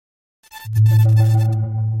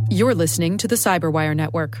You're listening to the Cyberwire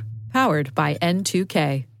Network, powered by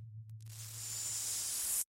N2K.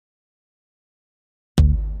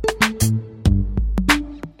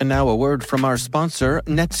 And now a word from our sponsor,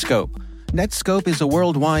 Netskope. Netskope is a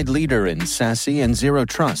worldwide leader in SASE and Zero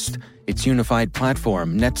Trust. Its unified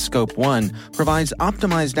platform, Netskope One, provides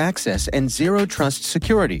optimized access and Zero Trust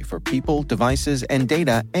security for people, devices, and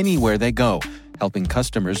data anywhere they go, helping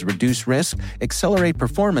customers reduce risk, accelerate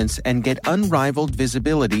performance, and get unrivaled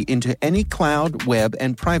visibility into any cloud, web,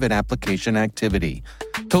 and private application activity.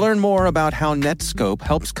 To learn more about how Netskope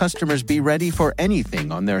helps customers be ready for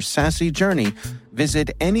anything on their SASE journey, visit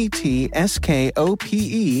netskope.com.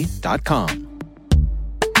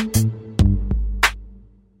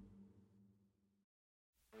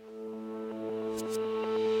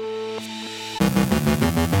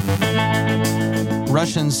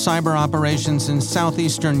 Russian cyber operations in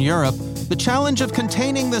southeastern Europe, the challenge of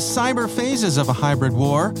containing the cyber phases of a hybrid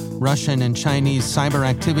war, Russian and Chinese cyber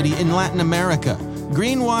activity in Latin America,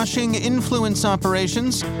 greenwashing influence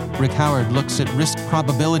operations, Rick Howard looks at risk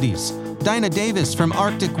probabilities, Dinah Davis from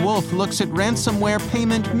Arctic Wolf looks at ransomware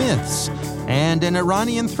payment myths, and an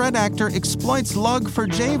Iranian threat actor exploits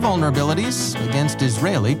Log4j vulnerabilities against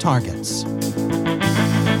Israeli targets.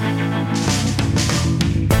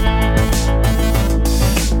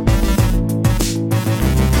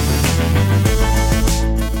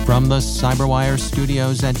 From the Cyberwire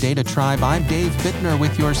studios at Data Tribe, I'm Dave Bittner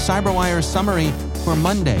with your Cyberwire summary for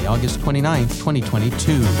Monday, August 29th,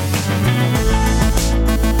 2022.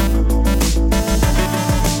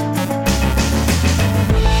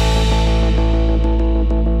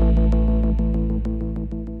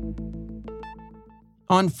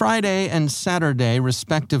 On Friday and Saturday,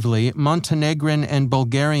 respectively, Montenegrin and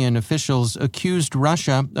Bulgarian officials accused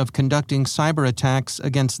Russia of conducting cyber attacks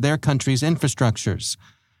against their country's infrastructures.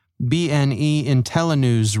 BNE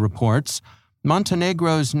IntelliNews reports,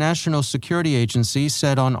 Montenegro's National Security Agency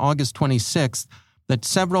said on August 26th that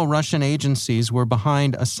several Russian agencies were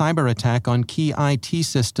behind a cyber attack on key IT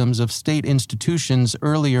systems of state institutions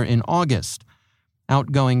earlier in August.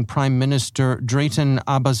 Outgoing Prime Minister Dragan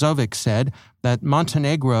Abazovic said that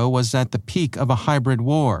Montenegro was at the peak of a hybrid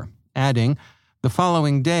war, adding, the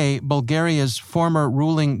following day, Bulgaria's former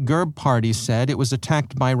ruling GERB party said it was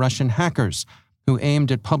attacked by Russian hackers, who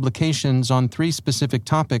aimed at publications on 3 specific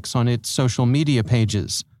topics on its social media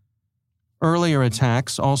pages. Earlier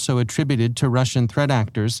attacks, also attributed to Russian threat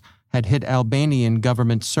actors, had hit Albanian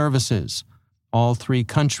government services. All 3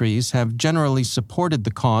 countries have generally supported the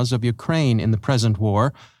cause of Ukraine in the present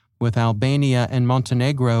war, with Albania and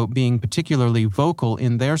Montenegro being particularly vocal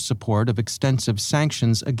in their support of extensive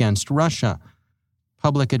sanctions against Russia.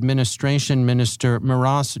 Public Administration Minister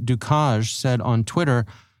Miras Dukaj said on Twitter,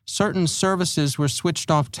 certain services were switched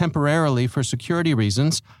off temporarily for security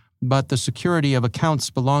reasons, but the security of accounts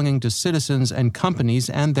belonging to citizens and companies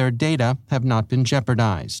and their data have not been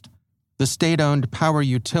jeopardized. The state-owned power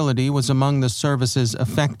utility was among the services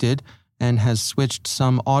affected and has switched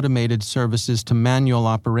some automated services to manual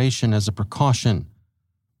operation as a precaution.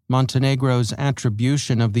 Montenegro's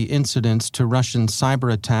attribution of the incidents to Russian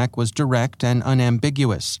cyber attack was direct and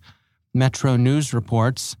unambiguous. Metro News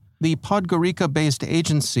reports, the Podgorica-based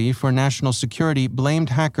Agency for National Security blamed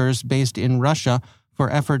hackers based in Russia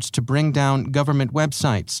for efforts to bring down government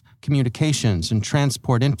websites, communications, and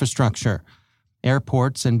transport infrastructure.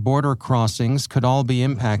 Airports and border crossings could all be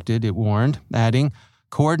impacted, it warned, adding,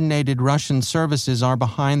 coordinated Russian services are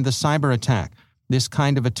behind the cyber attack. This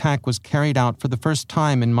kind of attack was carried out for the first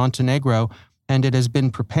time in Montenegro, and it has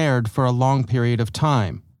been prepared for a long period of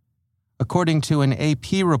time. According to an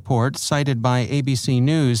AP report cited by ABC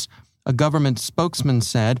News, a government spokesman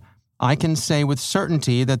said, I can say with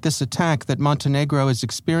certainty that this attack that Montenegro is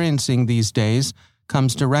experiencing these days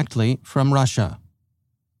comes directly from Russia.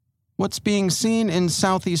 What's being seen in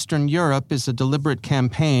southeastern Europe is a deliberate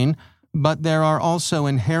campaign, but there are also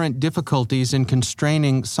inherent difficulties in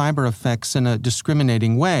constraining cyber effects in a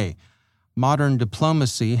discriminating way. Modern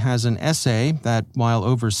Diplomacy has an essay that, while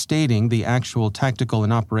overstating the actual tactical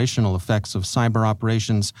and operational effects of cyber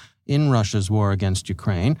operations in Russia's war against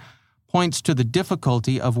Ukraine, points to the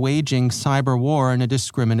difficulty of waging cyber war in a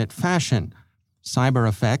discriminate fashion. Cyber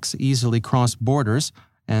effects easily cross borders,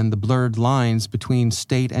 and the blurred lines between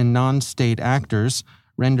state and non-state actors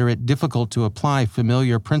render it difficult to apply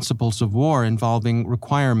familiar principles of war involving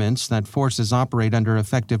requirements that forces operate under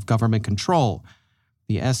effective government control.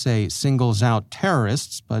 The essay singles out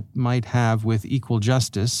terrorists, but might have, with equal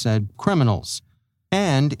justice, said criminals.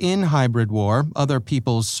 And in hybrid war, other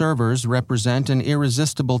people's servers represent an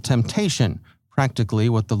irresistible temptation, practically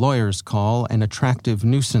what the lawyers call an attractive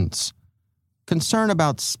nuisance. Concern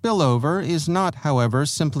about spillover is not, however,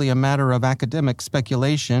 simply a matter of academic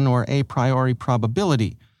speculation or a priori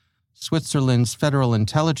probability. Switzerland's Federal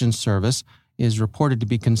Intelligence Service is reported to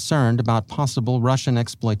be concerned about possible Russian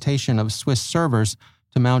exploitation of Swiss servers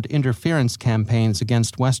to mount interference campaigns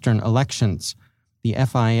against Western elections. The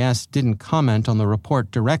FIS didn't comment on the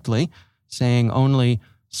report directly, saying only,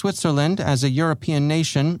 Switzerland, as a European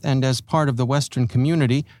nation and as part of the Western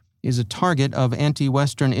community, is a target of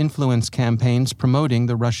anti-Western influence campaigns promoting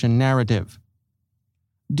the Russian narrative.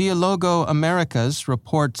 Dialogo Americas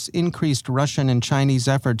reports increased Russian and Chinese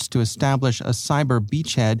efforts to establish a cyber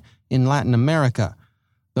beachhead in Latin America.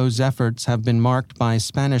 Those efforts have been marked by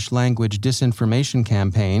Spanish-language disinformation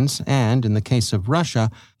campaigns and, in the case of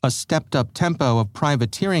Russia, a stepped-up tempo of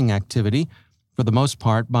privateering activity, for the most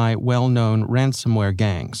part by well-known ransomware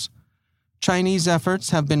gangs. Chinese efforts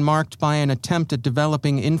have been marked by an attempt at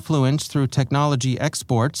developing influence through technology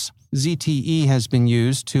exports. ZTE has been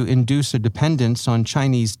used to induce a dependence on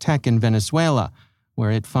Chinese tech in Venezuela, where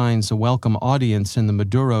it finds a welcome audience in the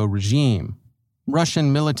Maduro regime.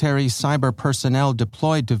 Russian military cyber personnel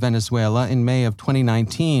deployed to Venezuela in May of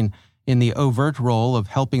 2019 in the overt role of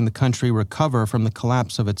helping the country recover from the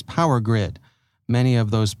collapse of its power grid. Many of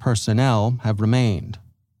those personnel have remained.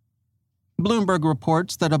 Bloomberg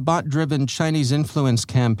reports that a bot-driven Chinese influence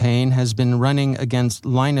campaign has been running against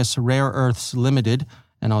Lynas Rare Earths Limited,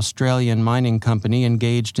 an Australian mining company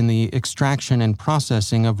engaged in the extraction and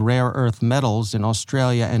processing of rare earth metals in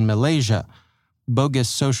Australia and Malaysia. Bogus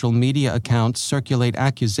social media accounts circulate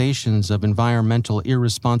accusations of environmental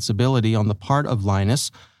irresponsibility on the part of Lynas,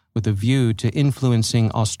 with a view to influencing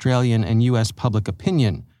Australian and U.S. public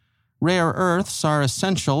opinion. Rare earths are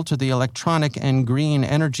essential to the electronic and green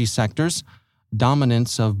energy sectors.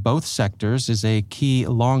 Dominance of both sectors is a key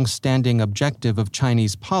long-standing objective of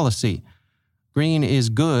Chinese policy. Green is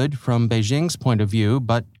good from Beijing's point of view,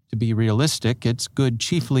 but to be realistic, it's good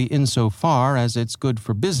chiefly insofar as it's good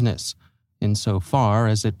for business, insofar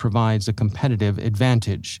as it provides a competitive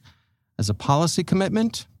advantage. As a policy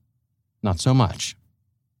commitment, not so much.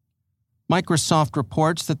 Microsoft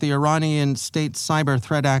reports that the Iranian state cyber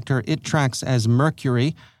threat actor it tracks as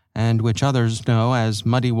Mercury, and which others know as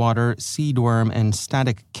Muddy Water, Seedworm, and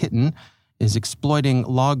Static Kitten, is exploiting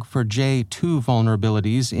Log4j 2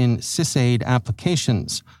 vulnerabilities in sysaid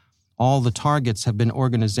applications. All the targets have been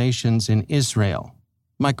organizations in Israel.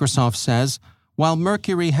 Microsoft says, while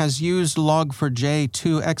Mercury has used Log4j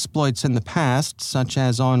 2 exploits in the past, such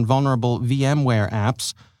as on vulnerable VMware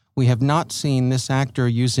apps, we have not seen this actor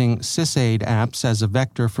using sysaid apps as a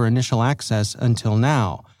vector for initial access until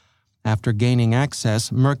now. After gaining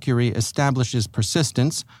access, Mercury establishes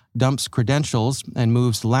persistence, dumps credentials, and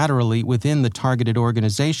moves laterally within the targeted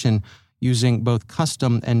organization using both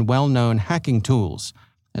custom and well-known hacking tools,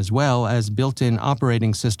 as well as built-in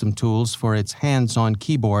operating system tools for its hands-on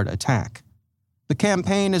keyboard attack. The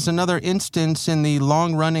campaign is another instance in the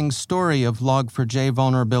long-running story of Log4j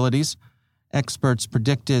vulnerabilities. Experts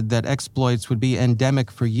predicted that exploits would be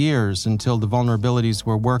endemic for years until the vulnerabilities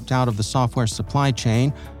were worked out of the software supply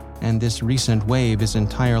chain, and this recent wave is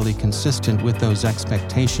entirely consistent with those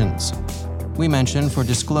expectations. We mentioned for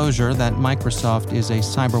disclosure that Microsoft is a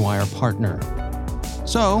CyberWire partner.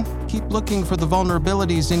 So, keep looking for the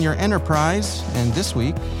vulnerabilities in your enterprise, and this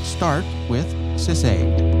week, start with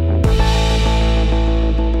sysaid.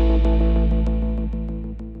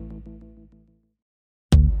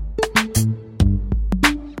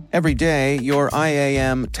 Every day, your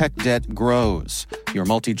IAM tech debt grows. Your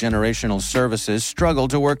multi-generational services struggle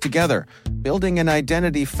to work together. Building an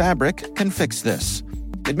identity fabric can fix this.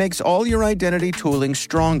 It makes all your identity tooling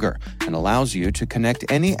stronger and allows you to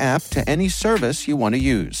connect any app to any service you want to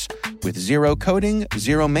use, with zero coding,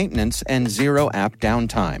 zero maintenance, and zero app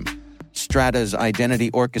downtime. Strata's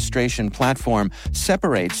identity orchestration platform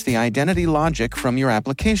separates the identity logic from your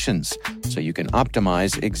applications, so you can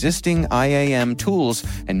optimize existing IAM tools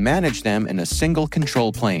and manage them in a single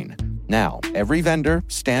control plane. Now, every vendor,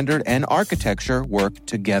 standard, and architecture work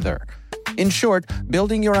together. In short,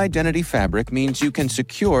 building your identity fabric means you can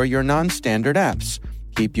secure your non-standard apps,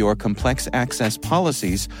 keep your complex access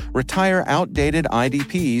policies, retire outdated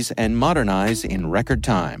IDPs, and modernize in record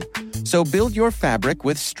time. So build your fabric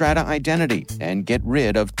with Strata Identity and get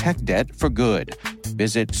rid of tech debt for good.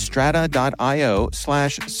 Visit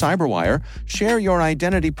strata.io/cyberwire, share your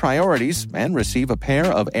identity priorities, and receive a pair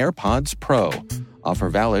of AirPods Pro. Offer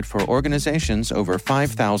valid for organizations over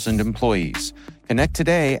 5,000 employees. Connect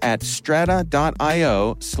today at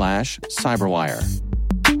strata.io/cyberwire.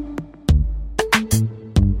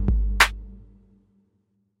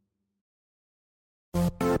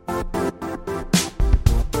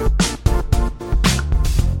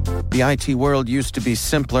 The IT world used to be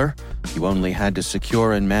simpler. You only had to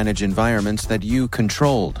secure and manage environments that you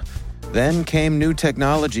controlled. Then came new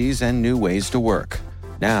technologies and new ways to work.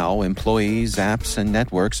 Now, employees, apps, and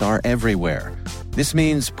networks are everywhere. This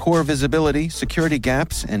means poor visibility, security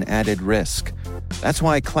gaps, and added risk. That's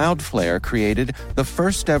why Cloudflare created the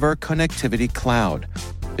first-ever connectivity cloud.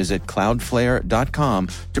 Visit cloudflare.com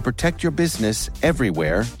to protect your business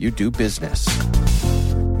everywhere you do business.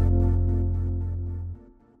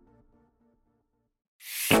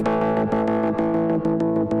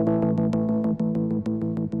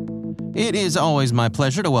 It is always my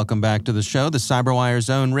pleasure to welcome back to the show the CyberWire's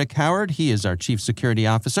own Rick Howard. He is our Chief Security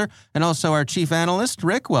Officer and also our Chief Analyst.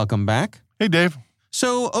 Rick, welcome back. Hey, Dave.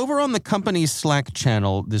 So over on the company's Slack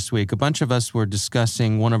channel this week, a bunch of us were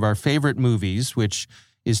discussing one of our favorite movies, which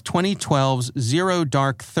is 2012's Zero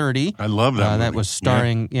Dark 30. I love that movie. That was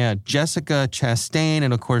starring Jessica Chastain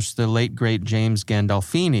and, of course, the late, great James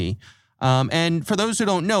Gandolfini. And for those who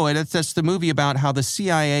don't know it, that's the movie about how the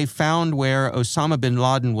CIA found where Osama bin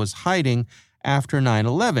Laden was hiding after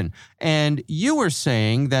 9/11. And you were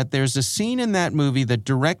saying that there's a scene in that movie that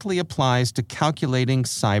directly applies to calculating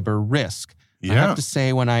cyber risk. Yeah. I have to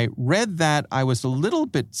say, when I read that, I was a little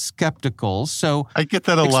bit skeptical. So I get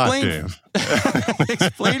that a lot, Dave.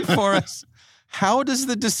 Explain for us, how does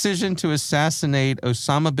the decision to assassinate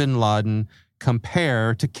Osama bin Laden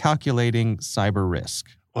compare to calculating cyber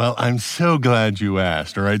risk? Well, I'm so glad you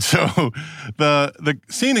asked, all right? So the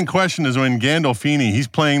scene in question is when Gandolfini, he's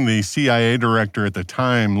playing the CIA director at the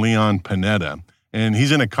time, Leon Panetta, and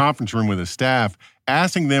he's in a conference room with his staff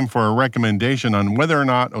asking them for a recommendation on whether or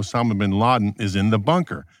not Osama bin Laden is in the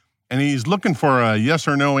bunker. And he's looking for a yes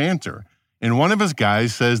or no answer. And one of his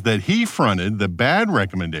guys says that he fronted the bad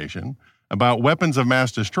recommendation about weapons of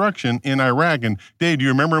mass destruction in Iraq. And Dave, do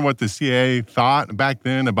you remember what the CIA thought back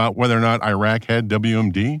then about whether or not Iraq had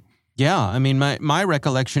WMD? Yeah, I mean, my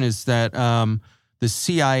recollection is that the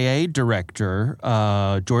CIA director,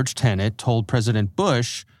 George Tenet, told President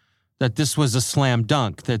Bush that this was a slam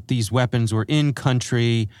dunk, that these weapons were in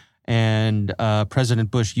country, and President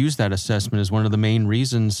Bush used that assessment as one of the main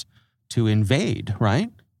reasons to invade, right?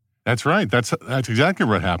 That's right. That's exactly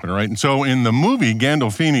what happened, right? And so in the movie,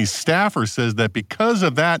 Gandolfini's staffer says that because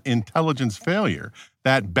of that intelligence failure,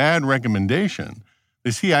 that bad recommendation,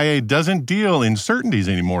 the CIA doesn't deal in certainties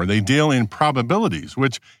anymore. They deal in probabilities,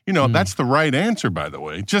 which, that's the right answer, by the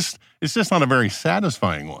way. It's just not a very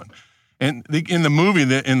satisfying one. And in the movie,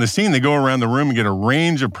 in the scene, they go around the room and get a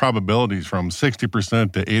range of probabilities from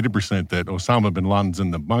 60% to 80% that Osama bin Laden's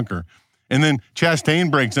in the bunker. And then Chastain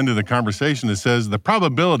breaks into the conversation that says the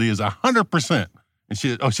probability is 100%. And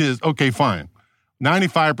she says, okay, fine.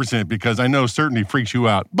 95% because I know certainty freaks you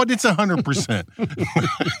out, but it's 100%.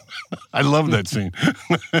 I love that scene.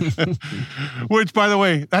 Which, by the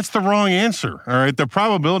way, that's the wrong answer, all right? The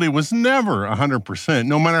probability was never 100%,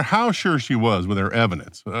 no matter how sure she was with her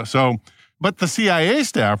evidence. But the CIA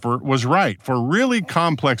staffer was right for really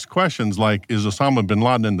complex questions like, is Osama bin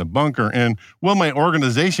Laden in the bunker? And will my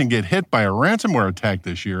organization get hit by a ransomware attack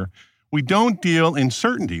this year? We don't deal in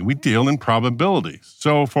certainty. We deal in probabilities.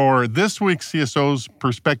 So for this week's CSO's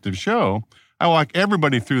Perspective show, I walk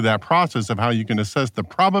everybody through that process of how you can assess the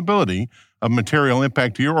probability of material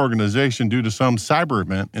impact to your organization due to some cyber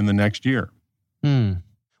event in the next year.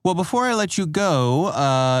 Well, before I let you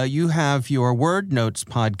go, you have your Word Notes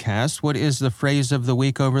podcast. What is the phrase of the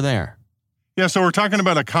week over there? Yeah, so we're talking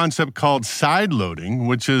about a concept called sideloading,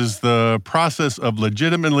 which is the process of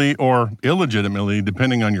legitimately or illegitimately,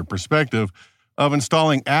 depending on your perspective, of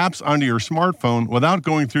installing apps onto your smartphone without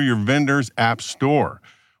going through your vendor's app store,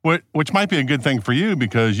 which might be a good thing for you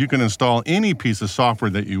because you can install any piece of software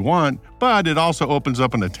that you want, but it also opens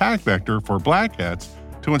up an attack vector for black hats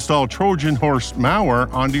to install Trojan horse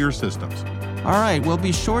malware onto your systems. All right, well,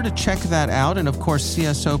 be sure to check that out. And of course,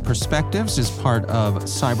 CSO Perspectives is part of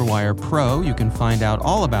CyberWire Pro. You can find out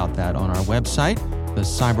all about that on our website,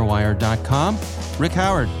 thecyberwire.com. Rick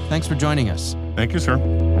Howard, thanks for joining us. Thank you, sir.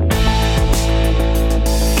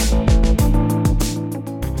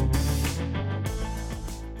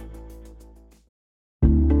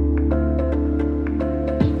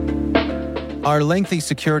 Are lengthy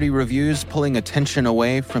security reviews pulling attention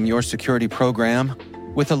away from your security program?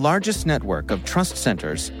 With the largest network of trust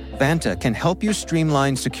centers, Vanta can help you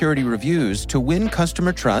streamline security reviews to win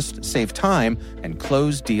customer trust, save time, and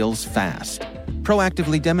close deals fast.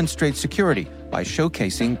 Proactively demonstrate security by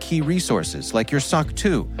showcasing key resources like your SOC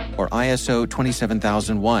 2 or ISO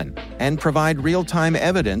 27001 and provide real-time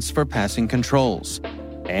evidence for passing controls.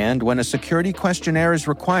 And when a security questionnaire is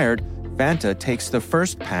required, Vanta takes the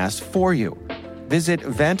first pass for you. Visit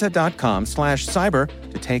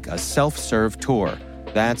vanta.com/cyber to take a self-serve tour.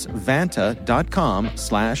 That's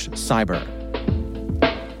vanta.com/cyber.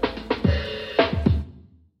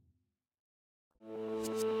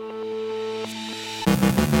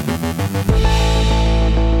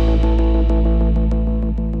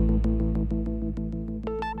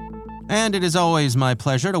 And it is always my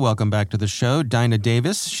pleasure to welcome back to the show Dinah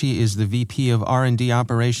Davis. She is the VP of R&D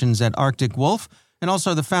Operations at Arctic Wolf and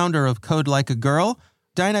also the founder of Code Like a Girl.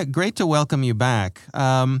 Dinah, great to welcome you back.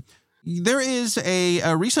 There is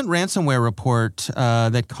a recent ransomware report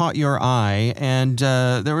that caught your eye, and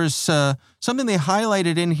there was something they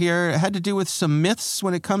highlighted in here. It had to do with some myths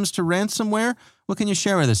when it comes to ransomware. What can you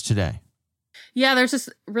share with us today? Yeah, there's this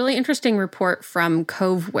really interesting report from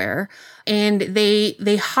Coveware, and they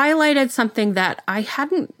highlighted something that I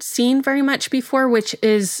hadn't seen very much before, which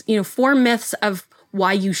is, 4 myths of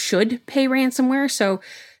why you should pay ransomware. So,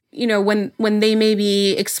 when they may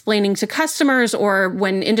be explaining to customers or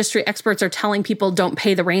when industry experts are telling people don't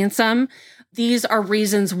pay the ransom, these are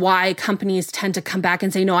reasons why companies tend to come back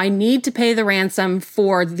and say, no, I need to pay the ransom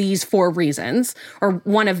for these 4 reasons, or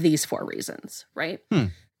one of these 4 reasons, right?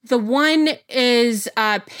 The one is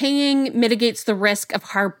paying mitigates the risk of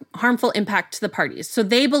harmful impact to the parties. So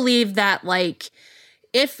they believe that,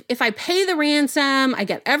 if I pay the ransom, I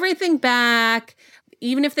get everything back.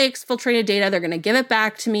 Even if they exfiltrated data, they're going to give it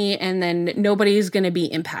back to me, and then nobody's going to be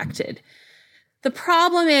impacted. The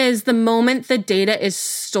problem is the moment the data is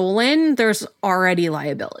stolen, there's already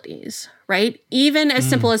liabilities, right? Even as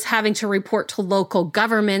simple as having to report to local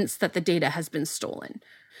governments that the data has been stolen.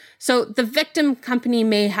 So the victim company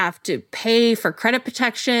may have to pay for credit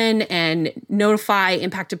protection and notify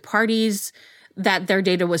impacted parties that their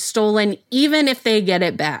data was stolen, even if they get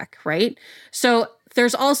it back, right? So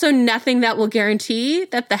there's also nothing that will guarantee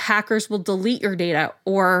that the hackers will delete your data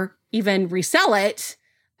or even resell it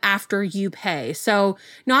after you pay. So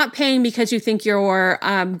not paying because you think you're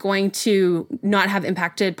going to not have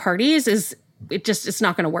impacted parties it's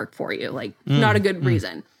not going to work for you. Not a good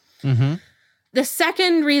reason. Mm-hmm. The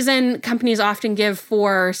second reason companies often give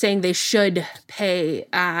for saying they should pay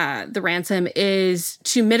the ransom is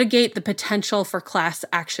to mitigate the potential for class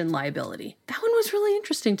action liability. That one was really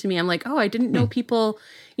interesting to me. I'm like, I didn't know people,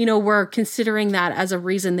 were considering that as a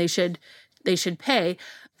reason they should pay.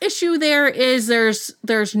 Issue there is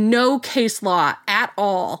there's no case law at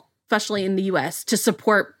all, especially in the US, to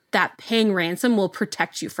support that paying ransom will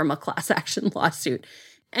protect you from a class action lawsuit.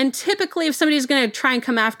 And typically, if somebody's going to try and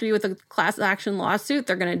come after you with a class action lawsuit,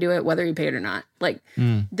 they're going to do it whether you pay it or not.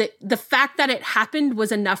 The fact that it happened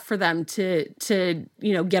was enough for them to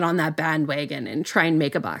get on that bandwagon and try and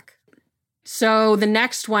make a buck. So the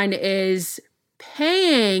next one is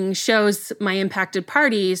paying shows my impacted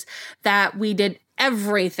parties that we did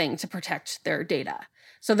everything to protect their data.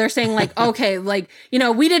 So they're saying okay, we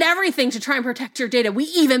did everything to try and protect your data. We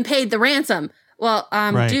even paid the ransom. Well,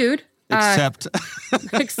 right. Dude. Except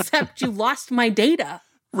you lost my data.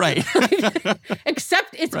 Right.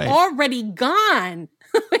 Except it's already gone.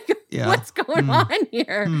 What's going on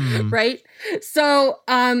here? Right. So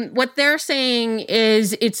what they're saying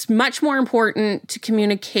is it's much more important to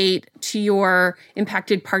communicate to your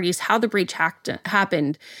impacted parties how the breach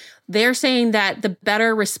happened. They're saying that the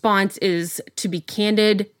better response is to be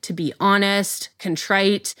candid, to be honest,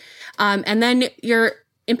 contrite, and then your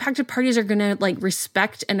impacted parties are going to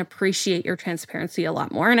respect and appreciate your transparency a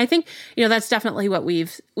lot more. And I think, that's definitely what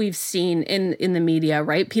we've seen in the media,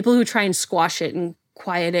 right? People who try and squash it and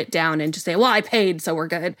quiet it down and just say, well, I paid, so we're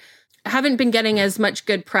good. I haven't been getting as much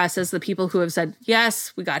good press as the people who have said,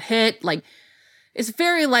 yes, we got hit. It's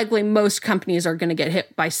very likely most companies are going to get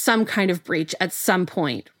hit by some kind of breach at some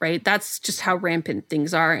point, right? That's just how rampant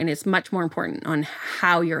things are. And it's much more important on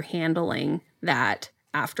how you're handling that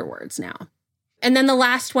afterwards now. And then the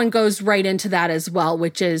last one goes right into that as well,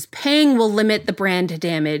 which is paying will limit the brand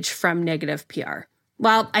damage from negative PR.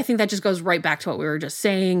 Well, I think that just goes right back to what we were just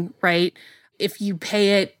saying, right? If you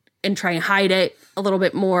pay it and try and hide it a little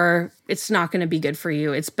bit more, it's not going to be good for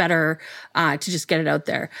you. It's better to just get it out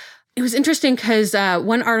there. It was interesting because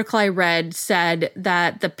one article I read said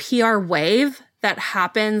that the PR wave that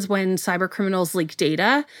happens when cyber criminals leak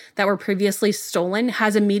data that were previously stolen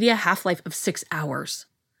has a media half-life of 6 hours.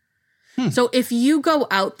 So if you go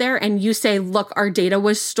out there and you say, look, our data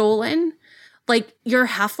was stolen, your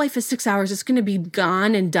half-life is 6 hours. It's going to be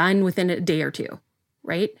gone and done within a day or two,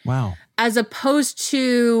 right? Wow. As opposed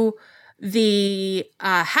to the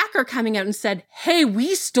hacker coming out and said, hey,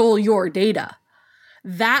 we stole your data.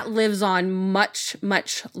 That lives on much,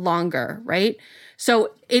 much longer, right?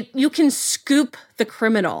 So you can scoop the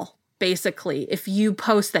criminal basically, if you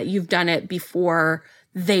post that you've done it before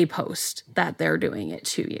they post that they're doing it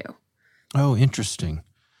to you. Oh, interesting.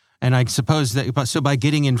 And I suppose that, so by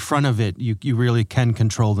getting in front of it, you really can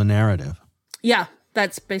control the narrative. Yeah,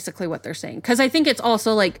 that's basically what they're saying. Because I think it's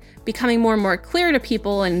also like becoming more and more clear to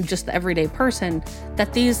people and just the everyday person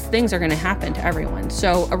that these things are going to happen to everyone.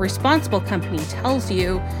 So a responsible company tells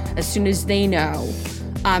you as soon as they know,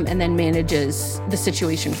 and then manages the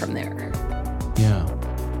situation from there. Yeah.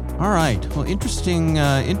 All right. Well, interesting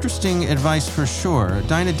advice for sure.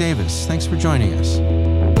 Dinah Davis, thanks for joining us.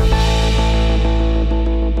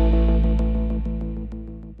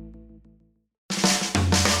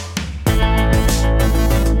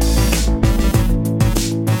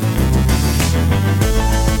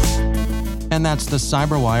 And that's the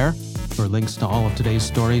Cyberwire. For links to all of today's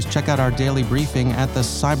stories, check out our daily briefing at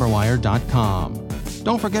thecyberwire.com.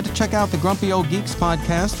 Don't forget to check out the Grumpy Old Geeks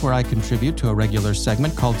podcast, where I contribute to a regular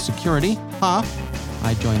segment called Security.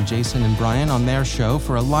 I join Jason and Brian on their show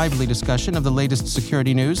for a lively discussion of the latest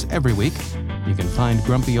security news every week. You can find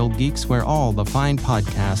Grumpy Old Geeks where all the fine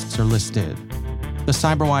podcasts are listed. The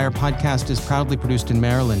Cyberwire podcast is proudly produced in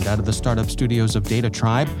Maryland out of the startup studios of Data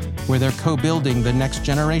Tribe, where they're co-building the next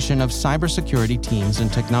generation of cybersecurity teams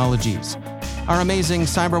and technologies. Our amazing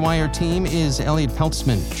Cyberwire team is Elliot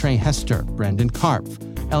Peltzman, Trey Hester, Brandon Karpf,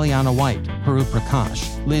 Eliana White, Haru Prakash,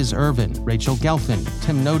 Liz Irvin, Rachel Gelfin,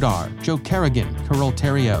 Tim Nodar, Joe Kerrigan, Carol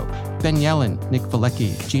Terrio, Ben Yellen, Nick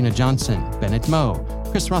Valecki, Gina Johnson, Bennett Moe,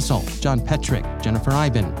 Chris Russell, John Petrick, Jennifer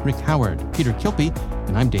Iben, Rick Howard, Peter Kilpie,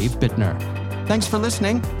 and I'm Dave Bittner. Thanks for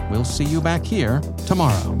listening. We'll see you back here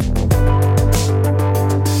tomorrow.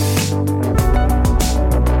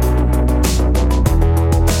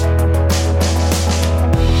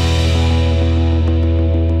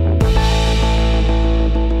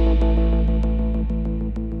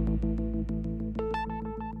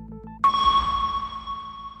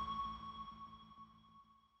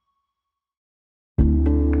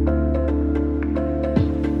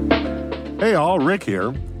 Hey all, Rick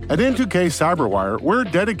here. At N2K Cyberwire, we're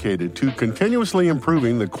dedicated to continuously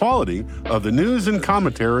improving the quality of the news and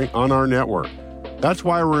commentary on our network. That's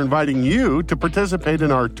why we're inviting you to participate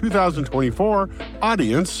in our 2024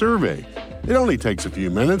 audience survey. It only takes a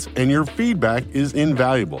few minutes, and your feedback is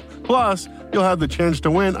invaluable. Plus, you'll have the chance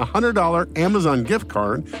to win a $100 Amazon gift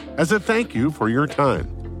card as a thank you for your time.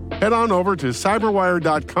 Head on over to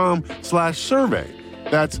cyberwire.com/survey.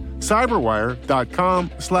 That's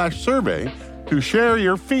cyberwire.com/survey to share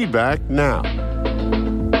your feedback now.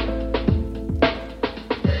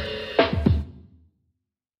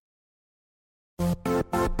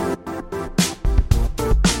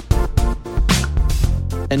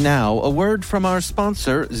 And now, a word from our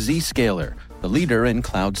sponsor, Zscaler, the leader in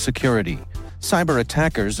cloud security. Cyber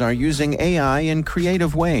attackers are using AI in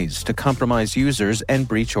creative ways to compromise users and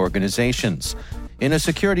breach organizations. In a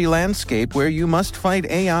security landscape where you must fight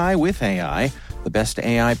AI with AI, the best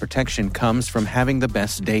AI protection comes from having the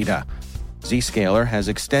best data. Zscaler has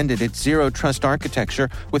extended its Zero Trust architecture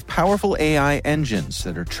with powerful AI engines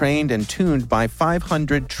that are trained and tuned by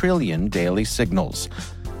 500 trillion daily signals.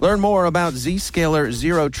 Learn more about Zscaler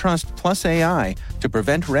Zero Trust Plus AI to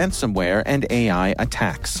prevent ransomware and AI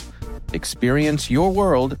attacks. Experience your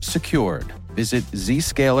world secured. Visit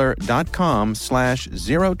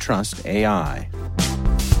zscaler.com/zerotrustai.